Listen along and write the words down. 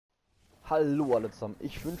Hallo alle zusammen,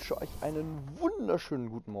 ich wünsche euch einen wunderschönen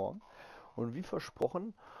guten Morgen und wie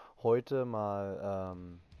versprochen heute mal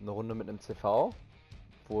eine Runde mit einem CV,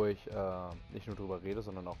 wo ich nicht nur drüber rede,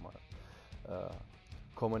 sondern auch mal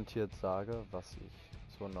kommentiert sage, was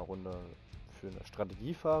ich so in einer Runde für eine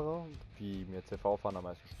Strategie fahre, wie mir CV-Fahren am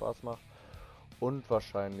meisten Spaß macht und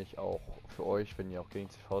wahrscheinlich auch für euch, wenn ihr auch gegen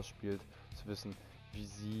CVs spielt, zu wissen, wie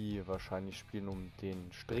sie wahrscheinlich spielen, um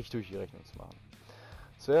den Strich durch die Rechnung zu machen.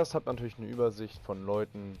 Zuerst hat man natürlich eine Übersicht von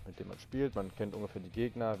Leuten, mit denen man spielt. Man kennt ungefähr die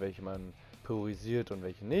Gegner, welche man priorisiert und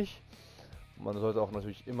welche nicht. Man sollte auch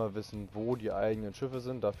natürlich immer wissen, wo die eigenen Schiffe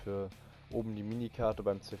sind. Dafür oben die Minikarte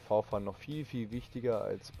beim CV-Fahren noch viel, viel wichtiger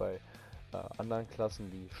als bei anderen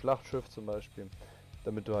Klassen wie Schlachtschiff zum Beispiel.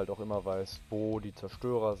 Damit du halt auch immer weißt, wo die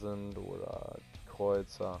Zerstörer sind oder die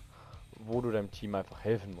Kreuzer, wo du deinem Team einfach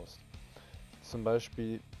helfen musst. Zum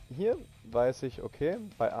Beispiel hier weiß ich, okay,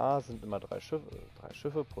 bei A sind immer drei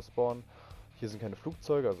Schiffe pro Spawn. Hier sind keine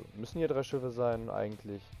Flugzeuge, also müssen hier 3 Schiffe sein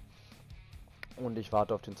eigentlich. Und ich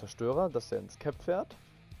warte auf den Zerstörer, dass der ins Cap fährt.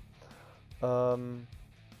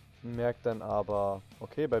 Merkt dann aber,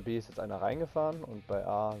 okay, bei B ist jetzt einer reingefahren und bei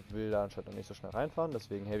A will er anscheinend noch nicht so schnell reinfahren.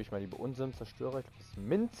 Deswegen helfe ich mal lieber unserem Zerstörer, ich glaube das ist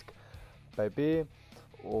Minsk, bei B.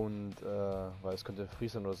 Und weil es könnte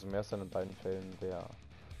Friesland oder so mehr sein, in beiden Fällen wäre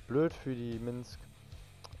blöd für die Minsk.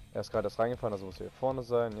 Er ist gerade erst reingefahren, also muss er hier vorne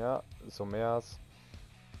sein, ja, Somers.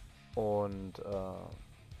 Und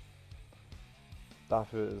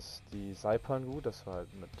dafür ist die Saipan gut, dass du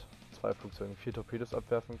halt mit 2 Flugzeugen 4 Torpedos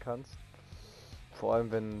abwerfen kannst. Vor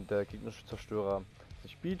allem wenn der gegnerische Zerstörer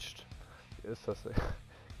sich beacht, ist das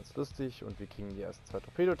ganz lustig und wir kriegen die ersten 2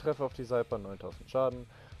 Torpedotreffer auf die Saipan, 9000 Schaden,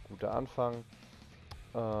 guter Anfang.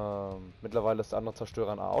 Mittlerweile ist der andere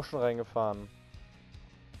Zerstörer in A auch schon reingefahren.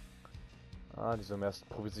 Die sollen erst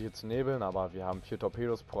probieren zu nebeln, aber wir haben 4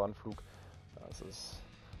 Torpedos pro Anflug. Das ist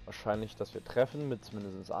wahrscheinlich, dass wir treffen mit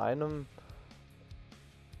zumindest einem.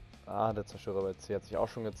 Der Zerstörer bei C hat sich auch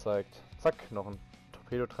schon gezeigt. Zack, noch ein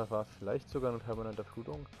Torpedotreffer, vielleicht sogar eine permanente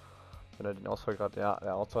Flutung. Wenn er den Ausfall gerade, ja,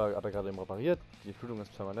 der Ausfall hat er gerade eben repariert. Die Flutung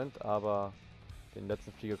ist permanent, aber den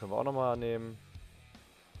letzten Flieger können wir auch nochmal nehmen.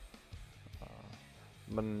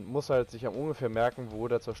 Man muss halt sich ungefähr merken, wo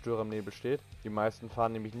der Zerstörer im Nebel steht. Die meisten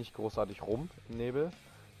fahren nämlich nicht großartig rum im Nebel.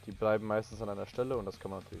 Die bleiben meistens an einer Stelle und das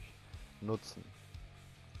kann man natürlich nutzen.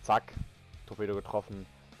 Zack, Torpedo getroffen,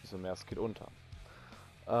 die Somers geht unter.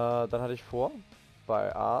 Dann hatte ich vor,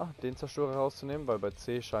 bei A den Zerstörer rauszunehmen, weil bei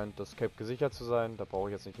C scheint das Cap gesichert zu sein. Da brauche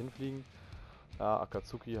ich jetzt nicht hinfliegen. Ja,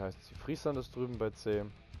 Akatsuki heißt, die Friesland ist drüben bei C.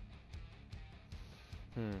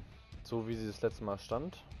 So wie sie das letzte Mal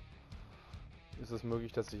stand. Ist es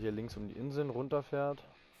möglich, dass sie hier links um die Inseln runterfährt?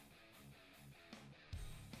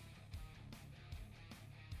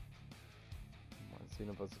 Mal sehen,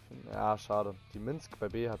 ob wir sie finden. Ja, schade. Die Minsk bei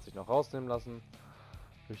B hat sich noch rausnehmen lassen.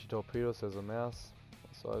 Durch die Torpedos der Somers.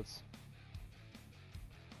 Was soll's.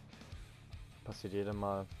 Passiert jedem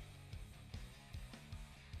Mal.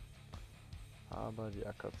 Aber die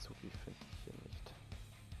Akatsuki finde ich hier nicht.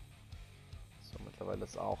 So, mittlerweile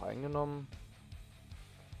ist A auch eingenommen.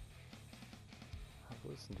 Wo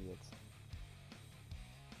ist denn die jetzt?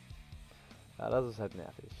 Ja, das ist halt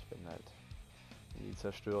nervig, wenn halt die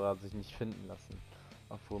Zerstörer sich nicht finden lassen.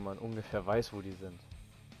 Obwohl man ungefähr weiß, wo die sind.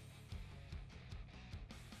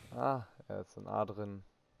 Er ist ein A drin.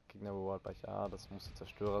 Gegner beobachtet bei A, das muss der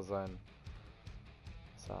Zerstörer sein.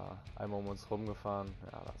 Ist da einmal um uns rumgefahren.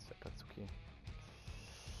 Ja, da ist der Akatsuki.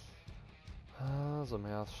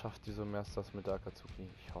 Somers, schafft die Somers das mit der Akatsuki?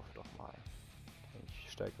 Ich hoffe doch mal.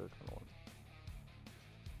 Ich stärkere Kanonen.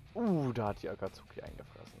 Da hat die Akatsuki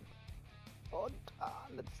eingefressen. Und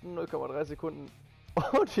letzten 0,3 Sekunden.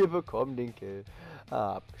 Und wir bekommen den Kill.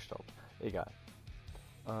 Abgestaubt. Egal.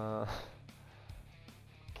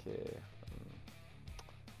 Okay.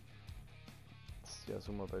 Das ist die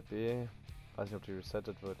Asuma bei B. Weiß nicht, ob die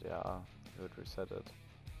resettet wird. Ja, die wird resettet.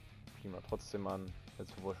 Prima trotzdem an.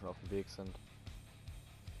 Jetzt, wo wir schon auf dem Weg sind.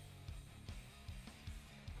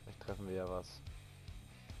 Vielleicht treffen wir ja was.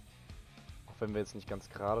 Wenn wir jetzt nicht ganz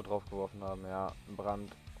gerade drauf geworfen haben, ja, ein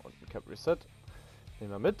Brand und ein Cap Reset.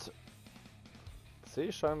 Nehmen wir mit.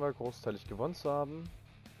 C scheinbar großteilig gewonnen zu haben.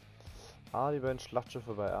 Die beiden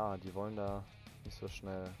Schlachtschiffe bei A, die wollen da nicht so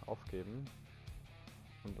schnell aufgeben.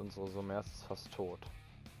 Und unsere Somers ist fast tot.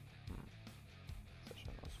 Sehr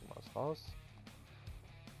schön, Asuma ist raus.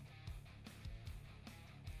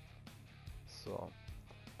 So.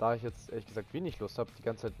 Da ich jetzt ehrlich gesagt wenig Lust habe, die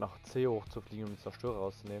ganze Zeit nach C hochzufliegen, um den Zerstörer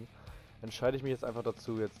rauszunehmen, entscheide ich mich jetzt einfach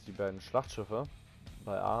dazu, jetzt die beiden Schlachtschiffe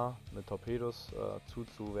bei A mit Torpedos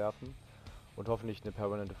zuzuwerfen und hoffentlich eine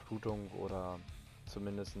permanente Flutung oder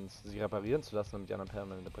zumindest sie reparieren zu lassen, damit die anderen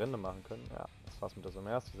permanente Brände machen können. Ja, das war's mit der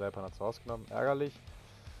Summers. Die Saipan hat es rausgenommen. Ärgerlich.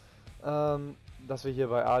 Dass wir hier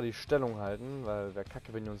bei A die Stellung halten, weil wäre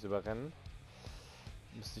kacke, wenn die uns überrennen.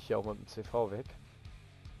 Müsste ich hier auch mit dem CV weg.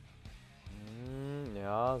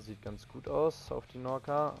 Ja, sieht ganz gut aus auf die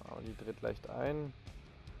Norka, aber die dreht leicht ein.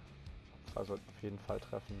 Also sollten auf jeden Fall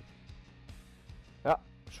treffen. Ja,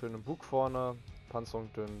 schön im Bug vorne,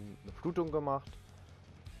 Panzerung dünn, eine Flutung gemacht.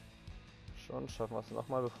 Schon, schaffen wir es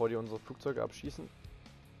nochmal, bevor die unsere Flugzeuge abschießen.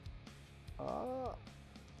 Ah.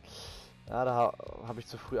 Ja, da habe ich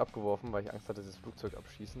zu früh abgeworfen, weil ich Angst hatte, das Flugzeug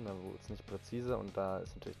abschießen. Da wurde es nicht präzise und da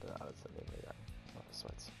ist natürlich dann alles daneben gegangen. Was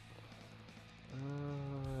soll's.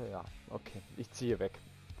 Ja, okay. Ich ziehe weg.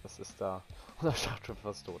 Das ist da. Unser Schlachtschiff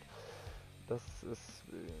fast tot. Das ist.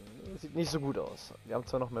 Sieht nicht so gut aus. Wir haben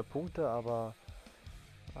zwar noch mehr Punkte, aber.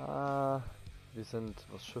 Wir sind,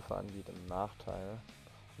 was Schiffe angeht, im Nachteil.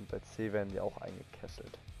 Und bei C werden wir auch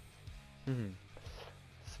eingekesselt.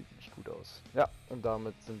 Das sieht nicht gut aus. Ja, und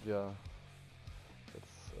damit sind wir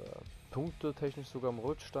jetzt punktetechnisch sogar im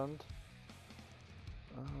Rückstand.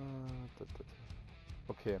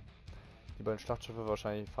 Okay. Die beiden Schlachtschiffe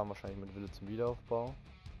fahren wahrscheinlich mit Wille zum Wiederaufbau.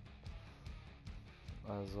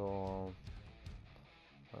 Also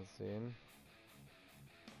mal sehen.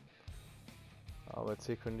 Aber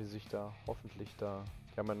C können die sich da hoffentlich die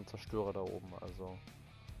haben einen Zerstörer da oben, also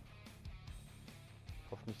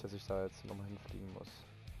ich hoffe nicht, dass ich da jetzt nochmal hinfliegen muss.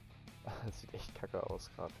 Das sieht echt kacke aus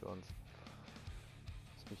gerade für uns.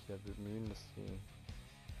 Ich muss mich hier bemühen, dass die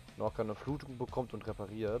Norka eine Flutung bekommt und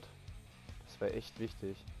repariert. Das wäre echt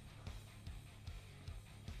wichtig.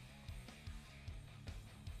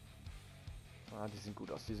 Die sehen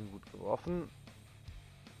gut aus, die sind gut geworfen.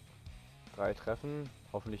 3 Treffen,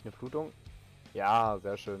 hoffentlich eine Flutung. Ja,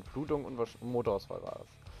 sehr schön. Flutung und Motorausfall war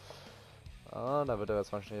das. Da wird er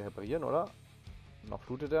jetzt mal schnell reparieren, oder? Noch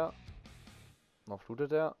flutet er. Noch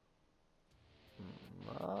flutet er.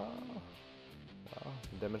 Ja,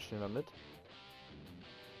 den Damage nehmen wir mit.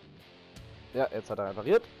 Ja, jetzt hat er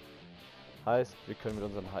repariert. Heißt, wir können mit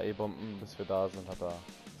unseren HE-Bomben, bis wir da sind,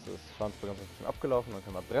 ist Schwanzbegang ein bisschen abgelaufen, dann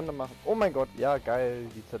können wir Brände machen. Oh mein Gott, ja geil,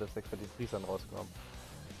 die ZF6 hat die Friesern rausgenommen.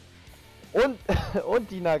 Und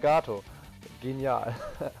die Nagato. Genial.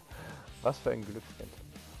 Was für ein Glückskind.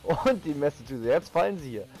 Und die Message, jetzt fallen sie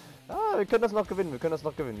hier. Wir können das noch gewinnen,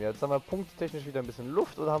 Jetzt haben wir punkttechnisch wieder ein bisschen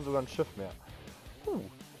Luft oder haben sogar ein Schiff mehr.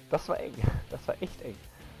 Das war eng. Das war echt eng.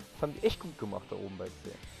 Das haben die echt gut gemacht da oben bei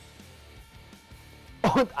C.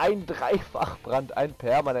 Und ein Dreifachbrand, ein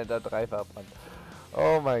permanenter Dreifachbrand.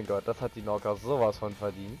 Oh mein Gott, das hat die Norka sowas von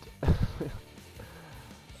verdient.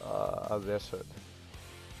 Sehr schön.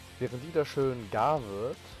 Während die da schön gar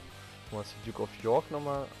wird, was die Duke of York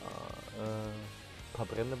nochmal ein paar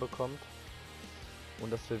Brände bekommt.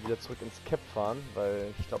 Und dass wir wieder zurück ins Cap fahren,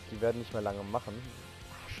 weil ich glaube, die werden nicht mehr lange machen.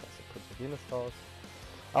 Ach, scheiße, Prinzipien ist raus.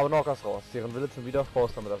 Aber Norka ist raus. Deren Wille zum Wiederaufbau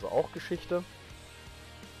ist damit also auch Geschichte.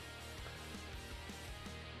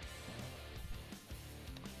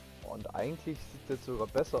 Und eigentlich sieht es jetzt sogar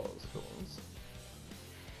besser aus für uns.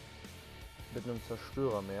 Mit einem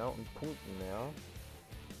Zerstörer mehr und Punkten mehr.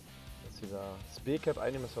 Dass wir da das B-Cap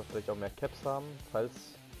einnehmen, dass wir vielleicht auch mehr Caps haben, falls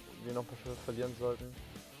wir noch ein paar Schiffe verlieren sollten.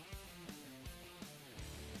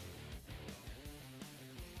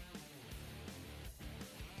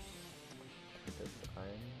 Ich krieg jetzt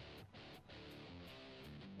ein.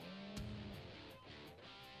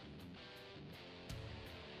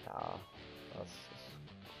 Ja, das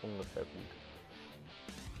ist ungefähr gut.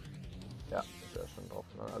 Ja, sehr schön drauf.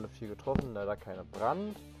 Ne? Alle 4 getroffen, leider keine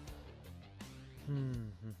Brand. Ich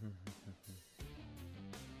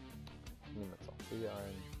nehme jetzt auch B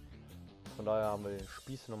ein. Von daher haben wir den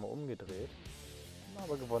Spieß nochmal umgedreht.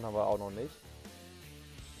 Aber gewonnen haben wir auch noch nicht.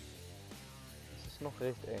 Es ist noch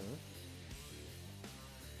recht eng.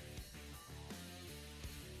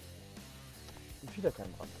 Und wieder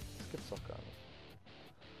kein Brand. Das gibt's doch gar nicht.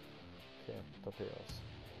 Okay, Torpedos.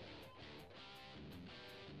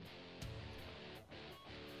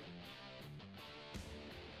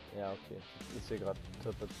 Ja, okay. Ich sehe gerade,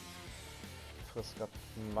 frisst gerade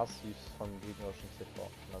massiv vom gegnerischen CV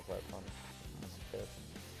von der Saipan. Muss ich helfen.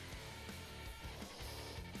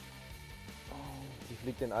 Die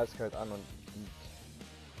fliegt den eiskalt an und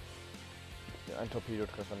ein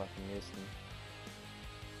Torpedotreffer nach dem nächsten.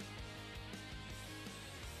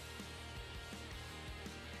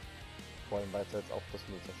 Vor allem, weil es jetzt auch das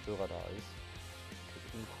nur Zerstörer da ist. Okay,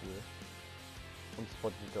 uncool. Und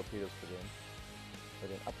spot die Torpedos für den. Bei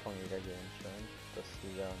den Abfangjäger hier hinstellen, dass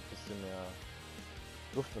die da ein bisschen mehr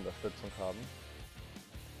Luftunterstützung haben.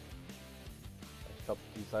 Ich glaube,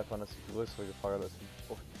 die Saipan ist die größere Gefahr als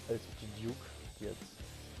die Duke. die jetzt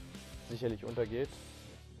sicherlich untergeht.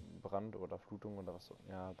 Brand oder Flutung oder was so.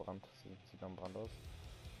 Ja, Brand, sieht nach Brand aus.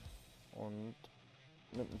 Und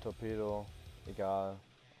nimmt einen Torpedo, egal,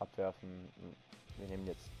 abwerfen. Wir nehmen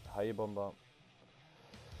jetzt Haie-Bomber.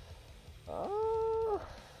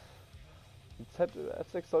 Die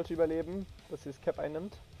F6 sollte überleben, dass sie das Cap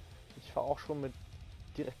einnimmt. Ich fahre auch schon mit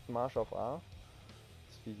direktem Marsch auf A,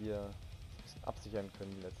 dass wir hier ein bisschen absichern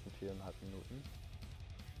können die letzten 4,5 Minuten.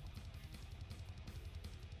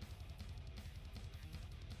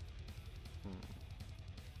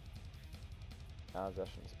 Ja, sehr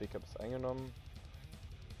schön. Das B-Cap ist eingenommen.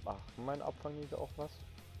 Machen meine Abfangnese auch was?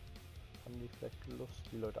 Haben die vielleicht Lust,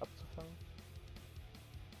 die Leute abzufangen?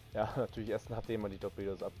 Ja, natürlich erst nachdem man die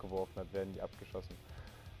Torpedos abgeworfen hat, werden die abgeschossen.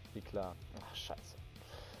 Wie klar. Ach, scheiße.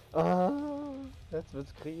 Jetzt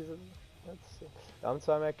wird's Krise. Wir haben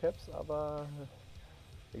zwar mehr Caps, aber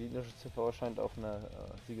der gegnerische CV scheint auf einer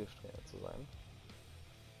Siegessträhne zu sein.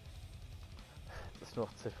 Es ist nur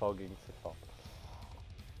noch CV gegen CV.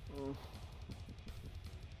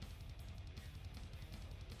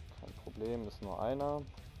 Kein Problem, ist nur einer.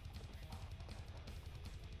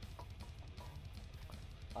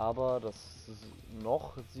 Aber das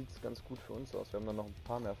noch sieht es ganz gut für uns aus. Wir haben dann noch ein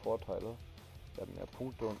paar mehr Vorteile. Wir haben mehr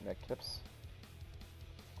Punkte und mehr Caps.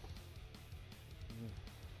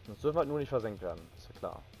 Das dürfen halt nur nicht versenkt werden, ist ja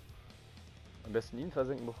klar. Am besten ihn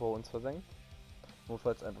versenken, bevor er uns versenkt.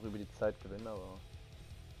 Notfalls einfach über die Zeit gewinnen, aber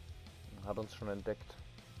er hat uns schon entdeckt.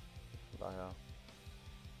 Von daher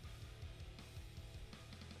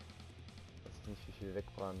weiß ich nicht, wie viel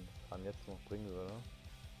Wegfahren jetzt noch bringen würde.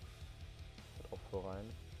 Auch so rein.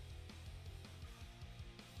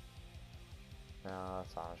 Ja,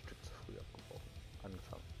 es war ein Stück zu früh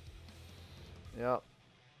angefangen. Ja.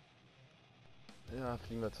 Ja,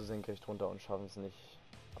 fliegen wir zu senkrecht runter und schaffen es nicht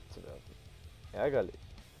abzuwerfen. Ärgerlich.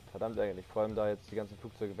 Verdammt ärgerlich. Vor allem da jetzt die ganzen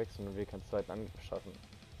Flugzeuge wechseln und wir keinen zweiten Angriff schaffen.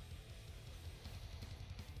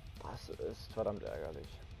 Das ist verdammt ärgerlich.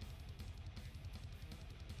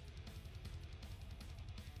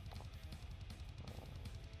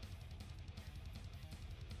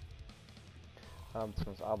 Haben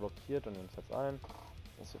uns A blockiert und nehmen es jetzt ein,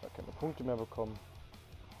 dass wir da keine Punkte mehr bekommen.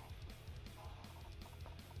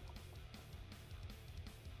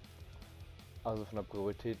 Also von der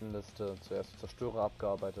Prioritätenliste zuerst Zerstörer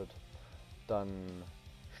abgearbeitet, dann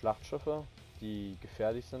Schlachtschiffe, die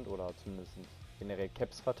gefährlich sind oder zumindest generell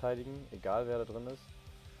Caps verteidigen, egal wer da drin ist.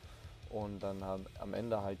 Und dann am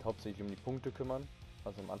Ende halt hauptsächlich um die Punkte kümmern,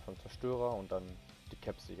 also am Anfang Zerstörer und dann die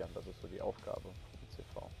Caps sichern, das ist so die Aufgabe vom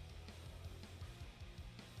CV.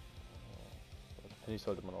 Finde ich,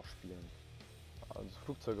 sollte man auch spielen. Also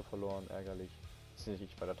Flugzeuge verloren, ärgerlich. Ist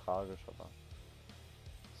nicht weiter tragisch, aber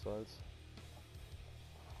was soll's.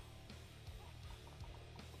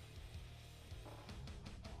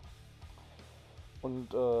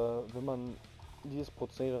 Und wenn man dieses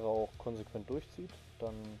Prozedere auch konsequent durchzieht,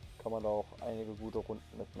 dann kann man da auch einige gute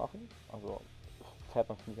Runden mitmachen. Also fährt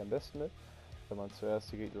man, finde ich, am besten mit, wenn man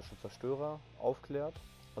zuerst die gegnerischen Zerstörer aufklärt.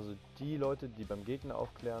 Also die Leute, die beim Gegner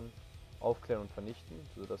aufklären und vernichten,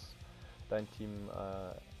 sodass dein Team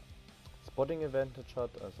Spotting Advantage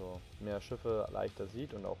hat, also mehr Schiffe leichter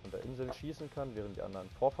sieht und auch unter Inseln schießen kann, während die anderen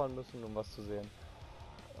vorfahren müssen, um was zu sehen.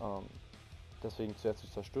 Deswegen zuerst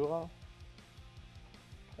die Zerstörer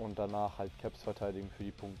und danach halt Caps verteidigen für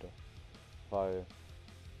die Punkte. Weil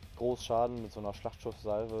Großschaden mit so einer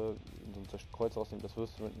Schlachtschiffsalve in so einem Kreuz rausnehmen, das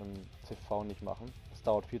wirst du mit einem CV nicht machen. Das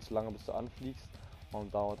dauert viel zu lange, bis du anfliegst.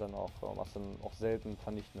 Und dauert dann auch, machst dann auch selten einen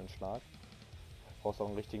vernichtenden Schlag. Du brauchst auch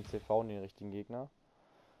einen richtigen CV und den richtigen Gegner.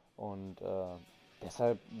 Und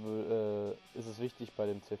deshalb ist es wichtig, bei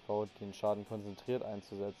dem CV den Schaden konzentriert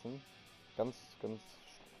einzusetzen. Ganz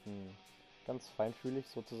feinfühlig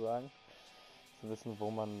sozusagen. Zu wissen,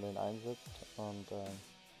 wo man den einsetzt. Und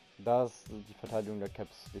da ist die Verteidigung der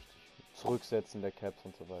Caps wichtig. Zurücksetzen der Caps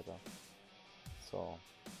und so weiter. So.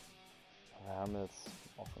 Wir haben jetzt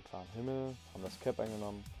auch einen klaren Himmel, haben das Cap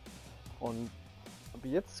eingenommen. Und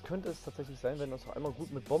jetzt könnte es tatsächlich sein, wenn uns noch einmal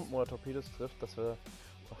gut mit Bomben oder Torpedos trifft, dass wir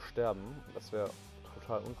noch sterben. Das wäre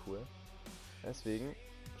total uncool. Deswegen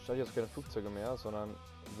starte ich jetzt keine Flugzeuge mehr, sondern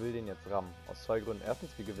will den jetzt rammen. Aus zwei Gründen.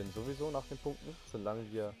 Erstens, wir gewinnen sowieso nach den Punkten,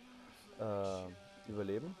 solange wir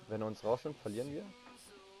überleben. Wenn er uns rausnimmt, verlieren wir.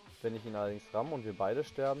 Wenn ich ihn allerdings ramme und wir beide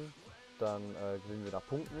sterben, dann gewinnen wir nach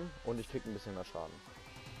Punkten und ich kriege ein bisschen mehr Schaden.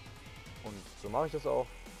 Und so mache ich das auch.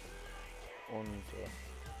 Und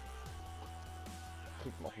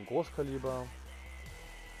kriegt man auch ein Großkaliber.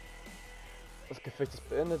 Das Gefecht ist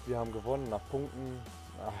beendet, wir haben gewonnen nach Punkten.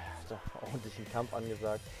 Ordentlich ein Kampf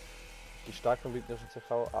angesagt. Die stark vom gegnerischen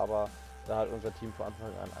CV, aber Da hat unser Team von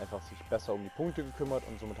Anfang an einfach sich besser um die Punkte gekümmert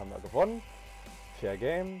und somit haben wir gewonnen. Fair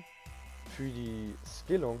Game. Für die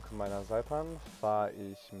Skillung meiner Saipan fahre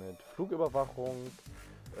ich mit Flugüberwachung,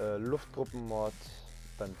 Luftgruppenmod,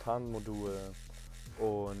 dann Tarnmodul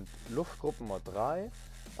und Luftgruppenmod 3.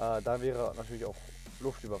 Da wäre natürlich auch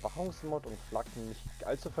Luftüberwachungsmod und Flaggen nicht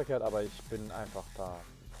allzu verkehrt, aber ich bin einfach da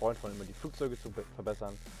Freund von, immer die Flugzeuge zu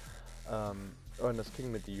verbessern. Und das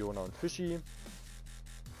King mit Iona und Fischi.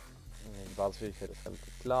 Die Basisfähigkeit ist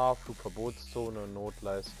relativ klar, Flugverbotszone,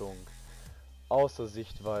 Notleistung, außer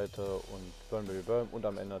Sichtweite und Burn Baby Burn und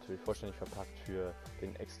am Ende natürlich vollständig verpackt für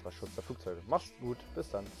den Extra Schutz der Flugzeuge. Macht's gut, bis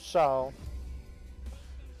dann, ciao!